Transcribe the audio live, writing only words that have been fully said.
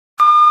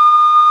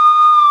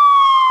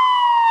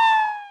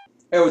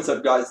Hey, what's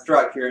up, guys?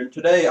 Drac here, and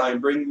today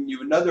I'm bringing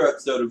you another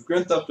episode of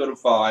Grand Theft Auto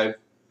 5.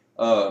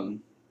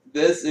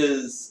 This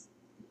is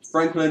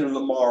Franklin and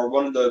Lamar,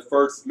 one of the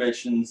first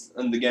missions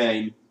in the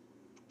game.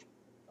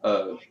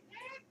 Uh,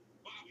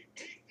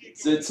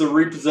 it's a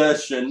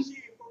repossession,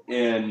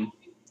 and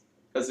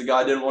because the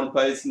guy didn't want to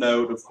pay his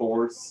note, of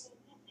course.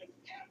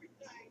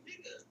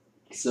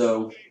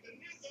 So,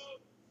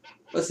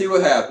 let's see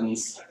what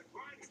happens.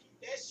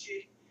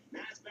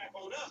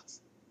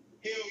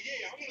 Hell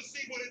yeah, I want to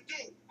see what it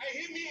do. Hey,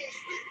 hit me on the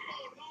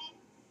speakerphone, dog.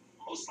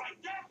 Oh, it's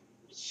like that?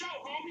 Show,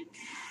 homie.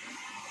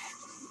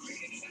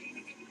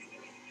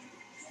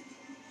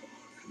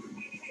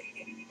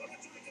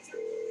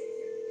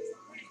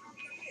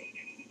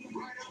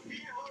 Right up here,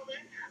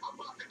 homie. I'm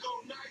about to go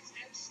nice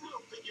and slow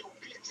for your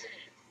bitch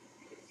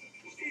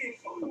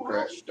ass. Don't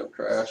crash, don't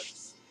crash.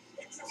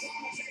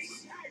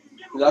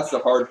 That's the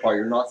hard part.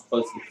 You're not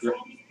supposed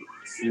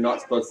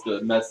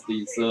to mess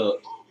these up.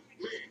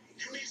 Man,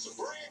 you need some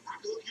bread?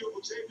 I can hook you up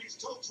with JB's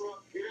tow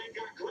truck. It ain't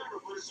got glamour,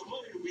 but it's some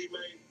money to be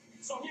made.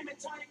 So him and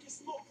Tony can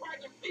smoke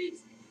crack and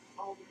feast.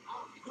 Oh,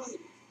 I'm good.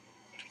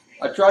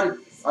 I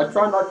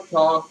try not to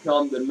talk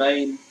on the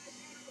main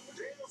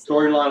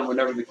storyline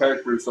whenever the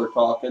characters are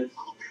talking. Man,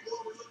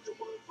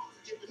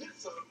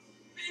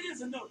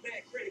 there's enough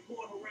bad credit going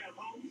around,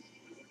 homie.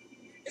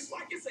 It's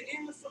like it's an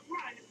endless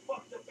supply in this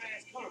fucked up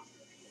ass country.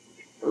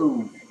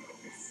 Ooh.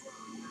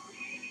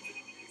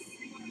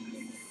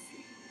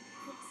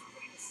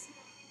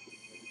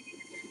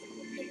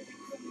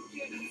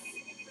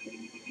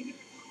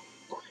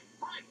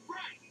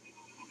 Right.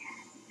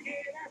 Yeah,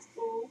 that's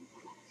cool.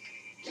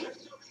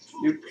 Let's show these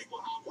You, people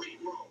how we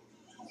roll.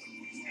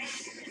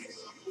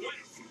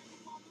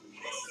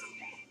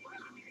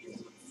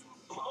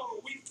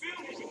 Oh, we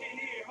finished in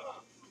here,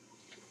 huh?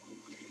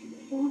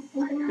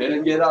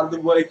 didn't get out of the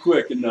way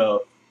quick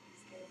enough.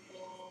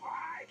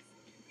 Alright.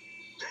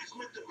 That's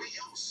meant to be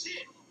your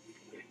shit.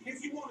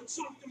 If you want to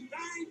chunk them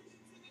things.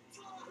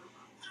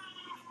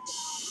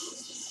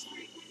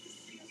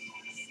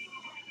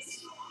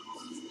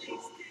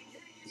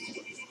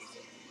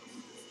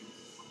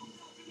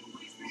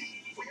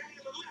 We ain't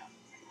to the left.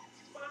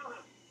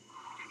 Fine.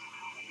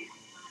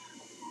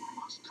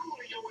 I'm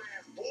schooling your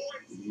ass, boy.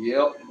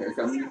 Yep, here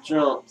come the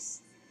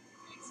jumps.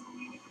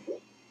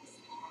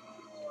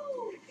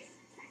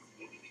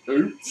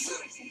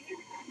 Oops.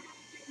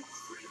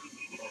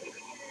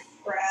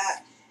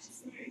 Crap.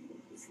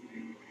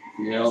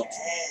 Yep.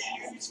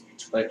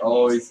 They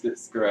always get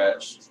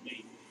scratched.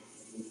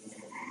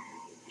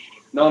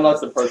 No, unless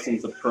the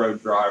person's a pro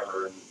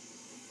driver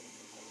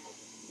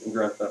in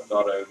Grand Theft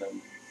Auto,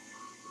 then.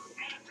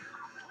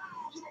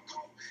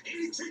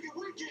 Any ticket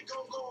we get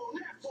gonna go on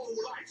that full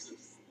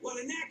license. Well,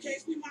 in that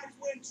case, we might as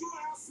well enjoy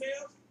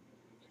ourselves.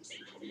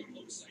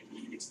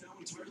 It's now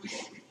entirely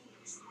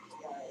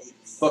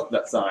Fuck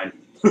that sign.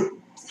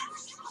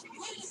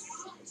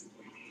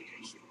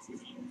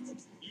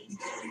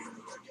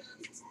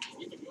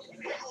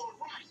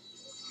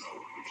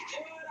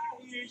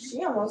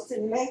 She almost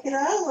didn't make it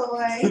out of the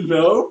way.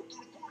 No?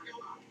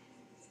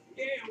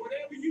 Yeah,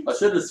 whatever you I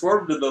should have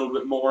swerved a little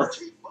bit more.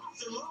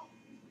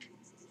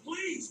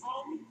 please,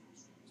 homie.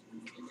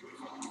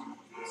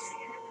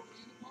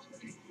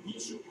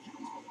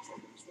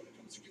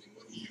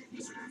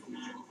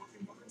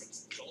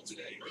 Call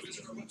today or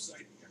visit our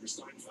website,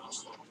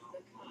 Hammerstein.com.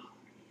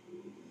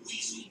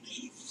 Weasel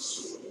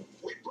News.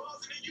 We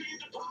buzzing the Union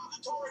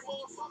Depository,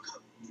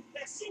 motherfucker.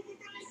 That super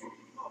bank?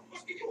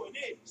 Motherfucker, you an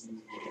idiot.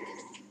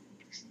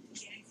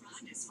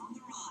 Crime is on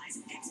the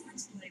rise.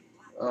 Experts blame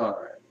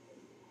Alright.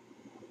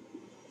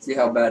 See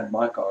how bad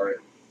my car is.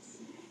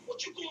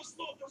 What you gonna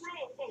slow up the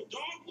road for,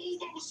 dog?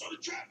 Move over so the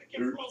traffic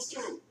can flow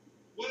through.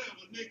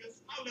 Whatever,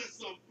 niggas. I'll let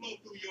something flow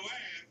through your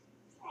ass.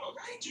 Oh,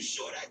 I ain't too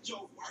sure that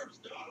joke works,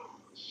 dog.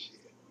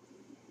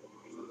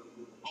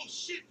 Oh,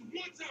 shit, the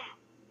one time.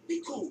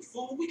 Be cool,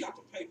 fool. We got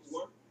the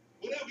paperwork.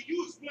 Whatever,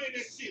 you explain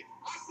that shit.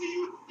 I see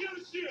you at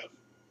the dealership.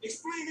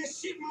 Explain that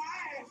shit my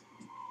ass.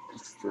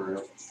 It's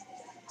true.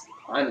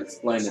 I ain't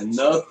explaining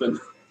nothing.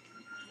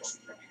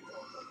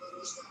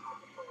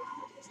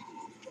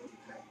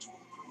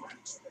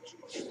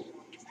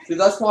 See,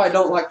 that's why I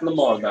don't like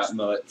Lamar that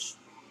much.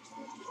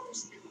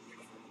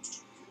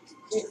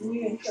 Getting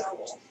you in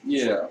trouble.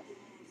 Yeah.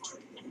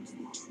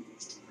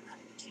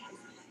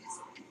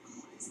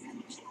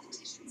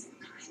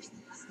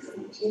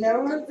 You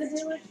know where the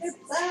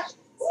dealership's at?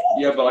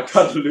 Yeah, but I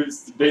gotta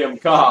lose the damn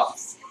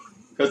cops.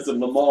 Because of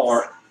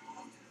Lamar.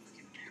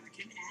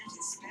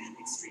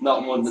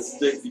 Not wanting to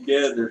stick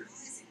together.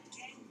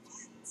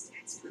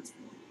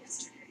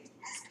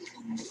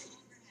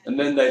 And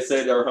then they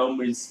say they're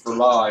homies for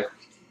life.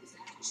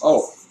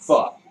 Oh,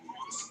 fuck.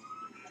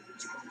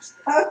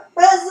 I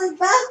was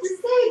about to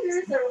say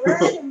there's a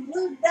red and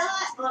blue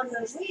dot on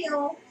the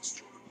wheel.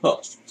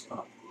 Oh,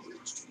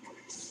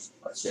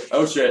 shit.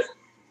 Oh, shit.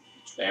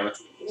 Damn it.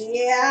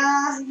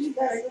 Yeah, you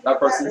better go get That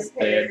person's that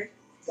repaired. dead.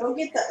 Go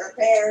get that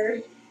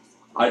repaired.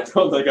 I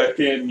don't think I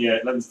can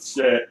yet. Let me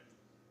check.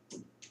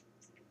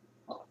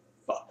 Oh,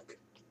 fuck.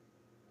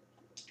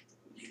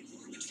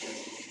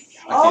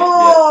 I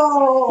can't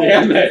Oh! get.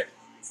 Damn it!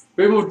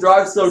 People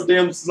drive so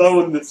damn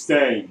slow in this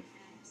game.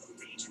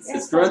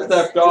 It's Grand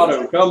Theft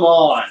Auto. Come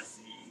on.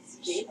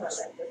 Speed limit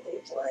that they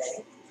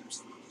play.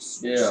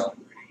 Yeah.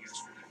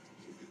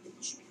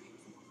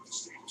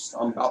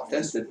 I'm about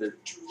tempted to.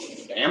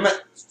 Damn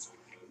it!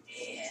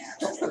 Yeah.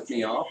 Don't flip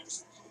me off.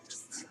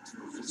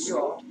 You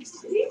all. Did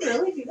he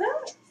really do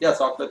that? Yes,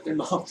 I'll flip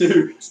him off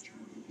too.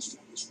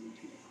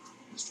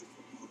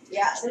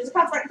 Yeah, there's a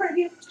cop right in front of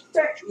you.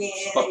 Sir. Yeah,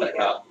 Fuck there that you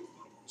go. cop.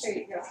 There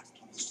you go.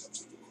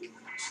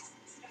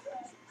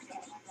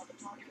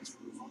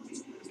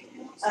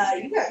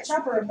 You got a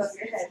chopper above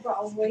your head,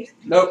 probably.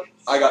 Nope,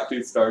 I got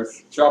 2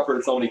 stars. Chopper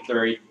is only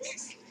 3.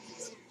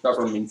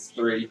 Chopper means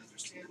 3.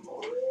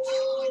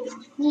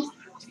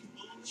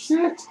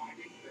 Shit!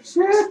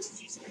 Shit!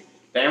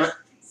 Damn it!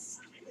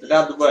 Get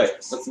out of the way.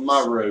 That's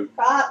my road.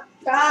 Cop,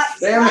 cop,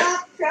 Damn it.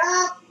 cop,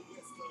 cop.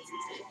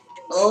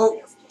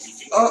 Oh!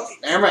 Oh!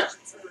 Damn it!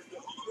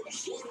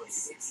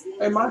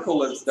 Hey, Michael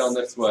lives down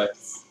this way.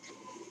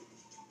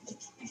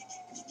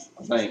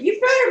 I think. You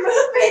better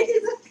move it.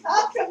 There's a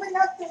cop coming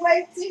up the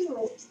way,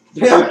 too.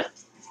 Damn it!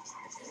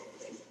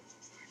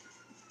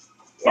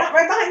 Yeah,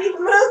 right behind you.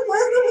 Move,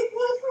 move,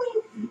 move,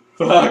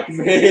 move, Fuck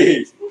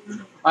me!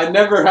 I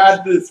never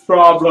had this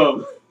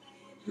problem.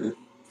 move.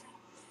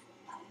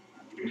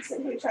 I'm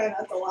sitting here trying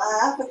not to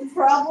laugh at the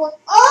problem.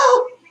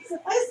 Oh!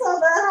 I saw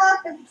that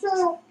happen,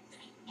 too.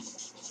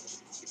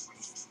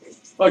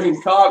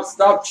 Fucking cops,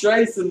 stop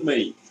chasing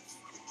me.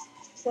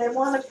 They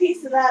want a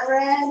piece of that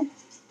red.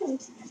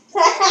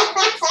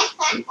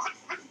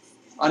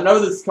 I know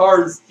this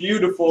car is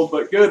beautiful,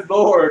 but good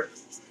lord.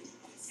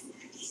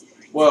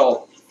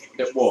 Well,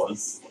 it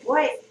was.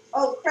 Wait.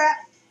 Oh, crap.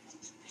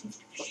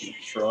 Fucking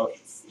truck.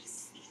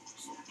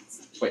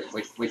 Wait. Go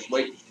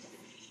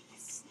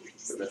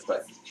this way.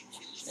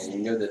 And you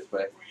can go this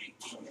way.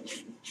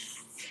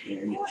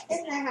 And What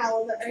in the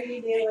hell are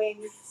you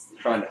doing?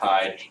 trying to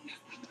hide.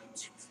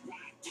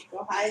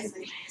 Go hide in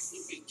the...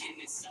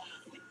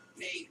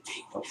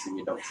 Don't see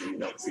me, don't see me,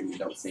 don't see me,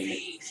 don't see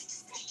me.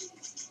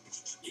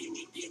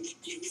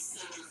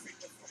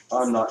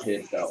 I'm not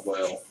hid that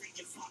well.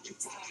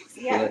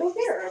 Yeah, go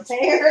get her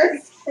repaired.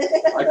 I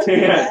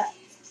can't.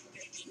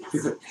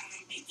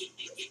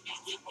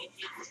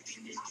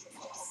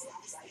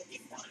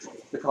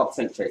 The cops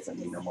ain't chasing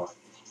me no more.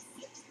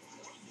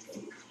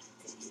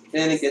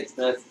 And it gets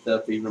messed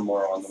up even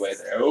more on the way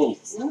there. Oh,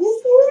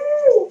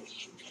 Woo-hoo.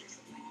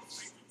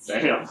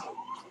 damn.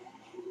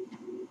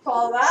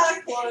 Call that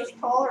a close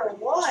call or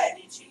what?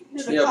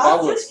 Do the Yeah, cops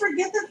probably. just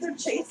forget that they're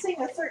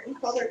chasing a certain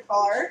colored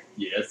car?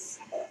 Yes.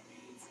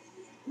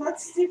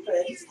 That's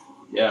stupid.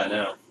 Yeah, I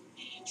know.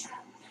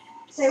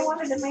 If they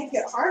wanted to make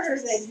it harder,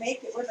 they'd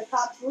make it where the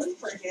cops wouldn't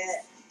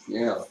forget.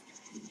 Yeah.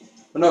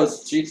 But no,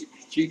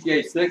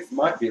 GTA 6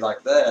 might be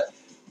like that.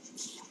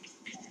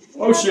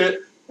 Oh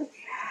shit.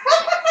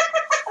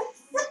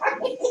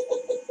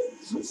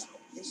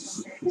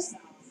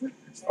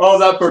 Oh,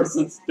 that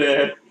person's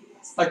dead.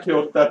 I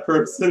killed that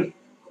person.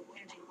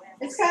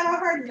 It's kind of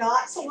hard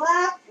not to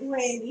laugh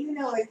when you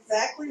know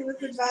exactly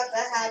what's about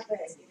to happen.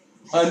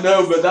 I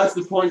know, but that's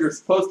the point. You're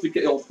supposed to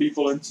kill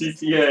people in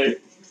GTA.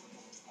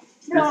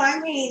 No, I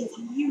mean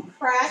you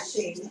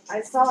crashing.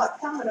 I saw it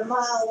coming a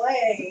mile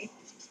away.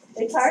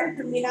 It's hard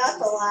for me not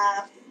to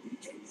laugh.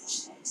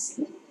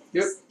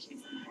 Yep.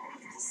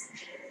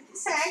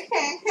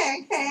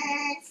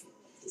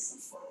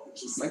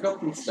 Can I go up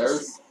some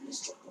stairs?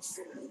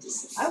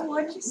 I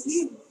wouldn't.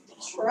 You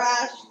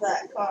trashed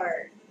that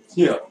car.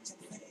 Yeah.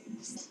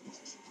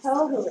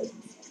 Totally.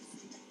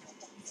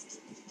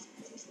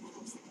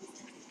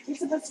 You're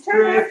supposed to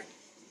turn.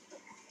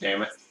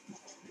 Damn it.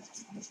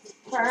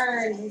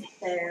 Turn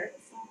there.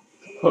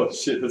 Oh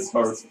shit, this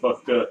car is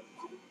fucked up.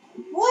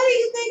 What do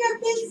you think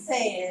I've been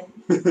saying?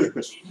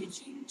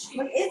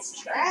 Look,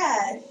 it's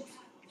trash.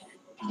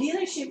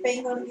 Dealership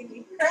ain't gonna give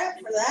you crap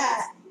for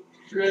that.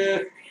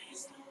 Drift.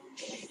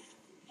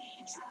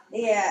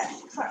 Yeah,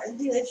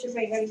 dealership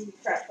ain't gonna give you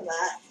crap for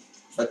that.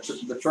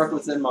 The truck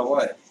was in my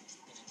way.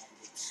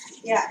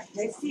 Yeah,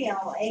 they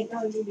still ain't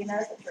gonna give you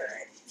nothing for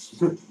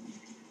it.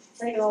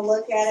 They're gonna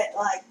look at it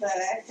like, the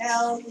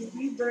hell did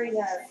you bring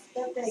us?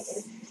 That thing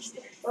is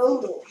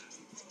total.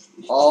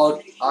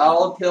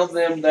 I'll tell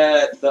them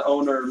that the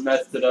owner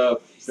messed it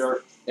up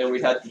and we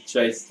had to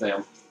chase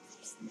them.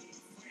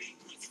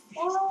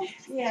 Well,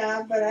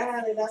 yeah, but I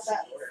highly doubt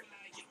that worked.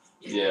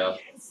 Yeah.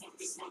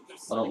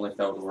 I don't think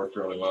that would work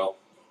really well.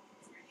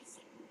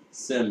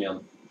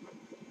 Simeon.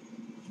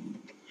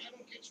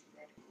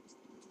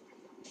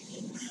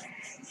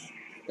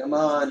 Come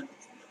on.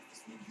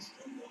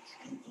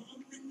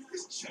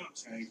 This chump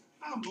change,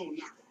 I'm gonna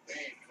knock a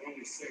bad for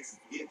only sex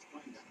and get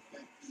money out of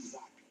that these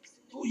items.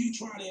 Who you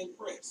trying to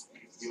impress?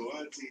 Your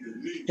auntie to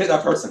me. Hit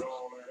that person.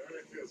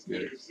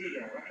 Good.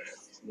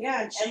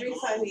 Yeah, and every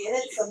time you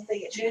hit something,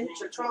 it dents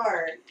your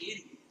car.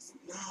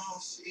 No,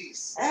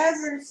 she's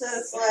Ever so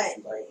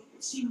slightly.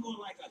 She more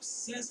like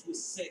obsessed with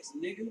sex,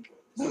 nigga.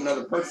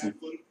 Another person.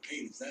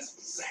 That's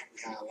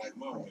exactly how I like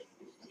mine.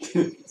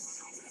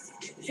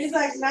 She's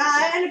like, nah,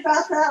 I ain't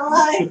about that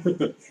life.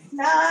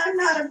 Nah, I'm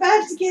not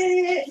about to get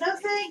it. No,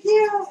 thank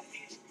you.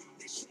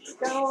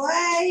 Go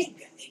away.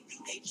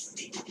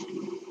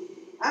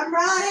 I'm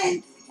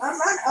running. I'm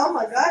running. Oh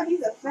my God,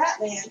 he's a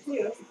fat man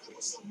too.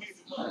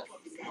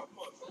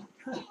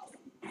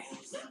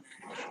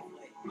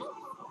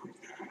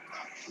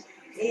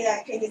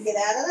 Yeah, can you get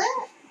out of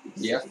that?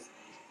 Yeah.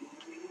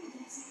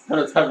 I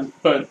was having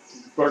fun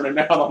burning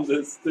out on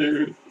this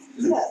dude.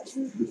 No.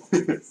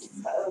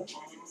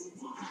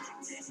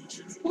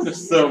 They're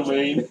so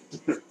mean.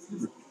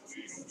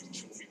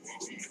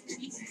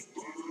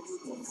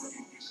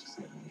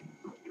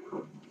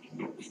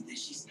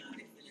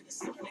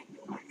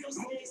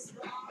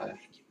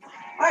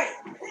 Alright.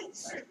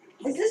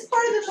 Is this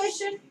part of the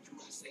mission?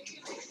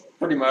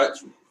 Pretty much.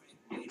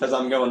 Because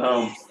I'm going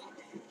home.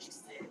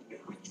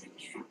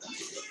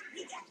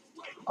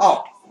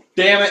 Oh,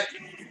 damn it.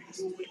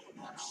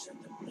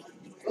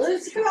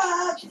 Loose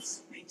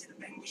cops.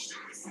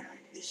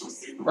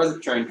 Where are the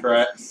train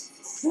tracks?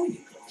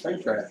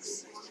 Train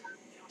tracks.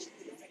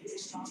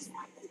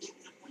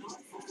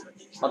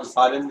 I'll just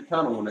hide in the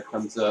tunnel when it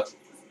comes up.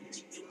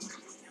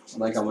 I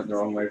think I went the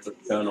wrong way for the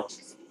tunnel.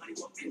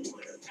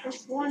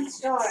 Just 1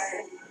 star.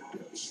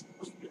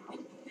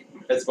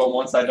 It's but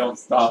once I don't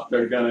stop,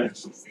 they're gonna.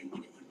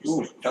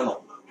 Ooh,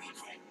 tunnel.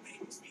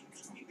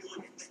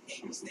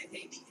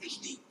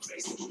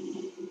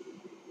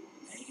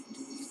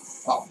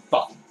 Oh,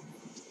 fuck.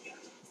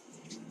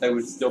 They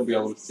would still be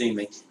able to see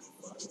me.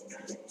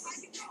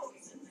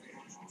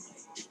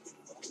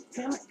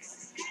 Damn it.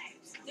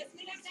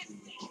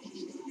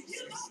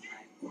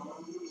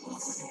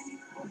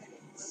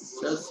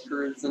 Just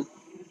cruising.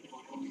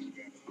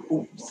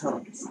 Ooh,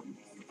 tunnel.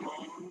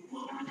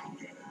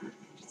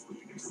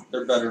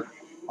 They're better.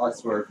 I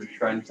swear, if the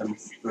train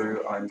comes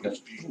through, I'm gonna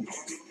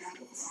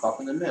stop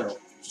in the middle.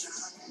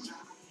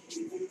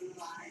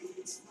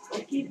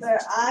 We'll keep our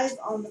eyes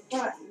on the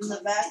front and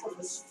the back of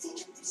the.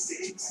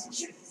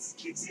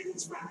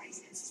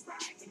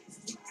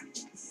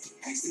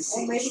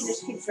 Or maybe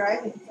just keep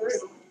driving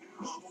through.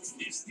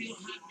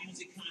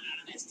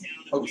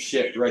 Oh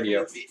shit,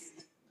 radio.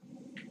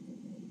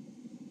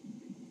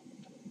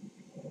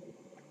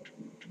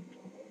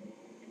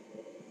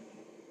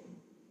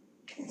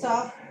 It's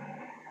off.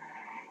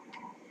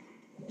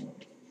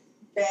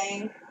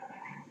 Bang.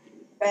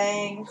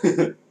 Bang.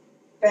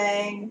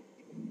 Bang.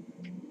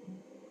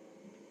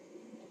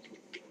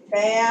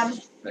 Bam.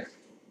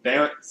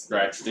 Damn it,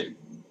 scratched it.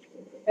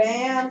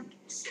 Bam.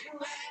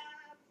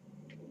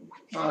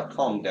 Ah,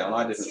 calm down,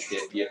 I didn't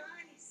hit you.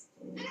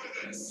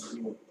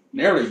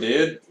 Nearly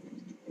did.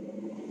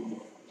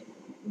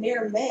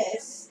 Near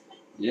miss.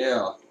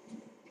 Yeah.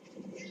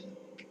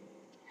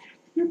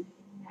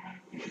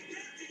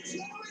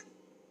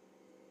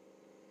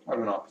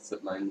 I'm in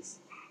opposite lanes.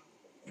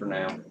 For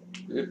now.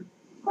 Good.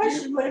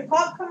 Question, would a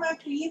cop come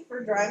after you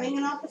for driving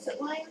in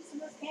opposite lanes in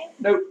this game?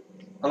 Nope.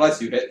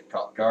 Unless you hit the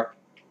cop car.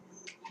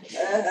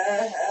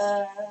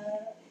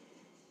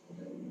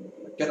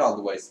 Get out of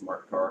the way,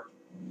 smart car.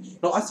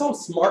 No, I saw a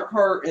smart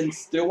car in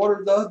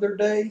Stillwater the other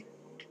day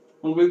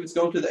when we was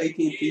going to the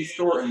AT&T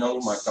store, and oh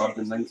my god,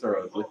 the things are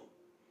ugly.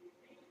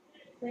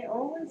 They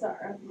always are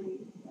ugly.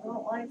 I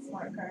don't like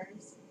smart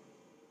cars.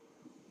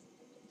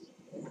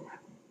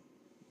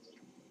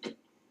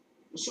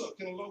 What's up?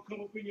 Can a low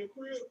come up in your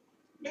crib?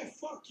 Man,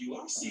 fuck you.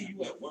 I'll see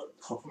you at work.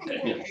 Oh, You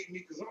damn. don't hate me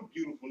because I'm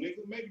beautiful,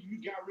 nigga. Maybe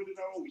you got rid of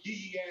that old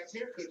yee ass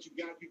haircut you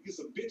got. You get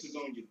some bitches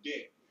on your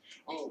dick.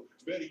 Oh,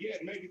 better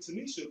yet, maybe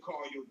Tanisha will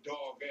call your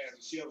dog ass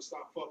if she ever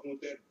stop fucking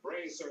with that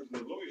brain surgeon, the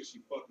lawyer she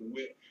fucking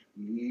with.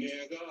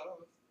 Nigga.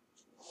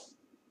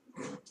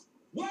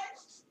 What?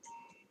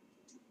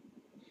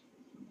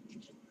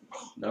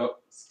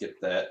 Nope, skip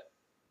that.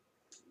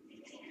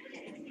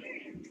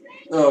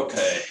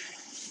 Okay.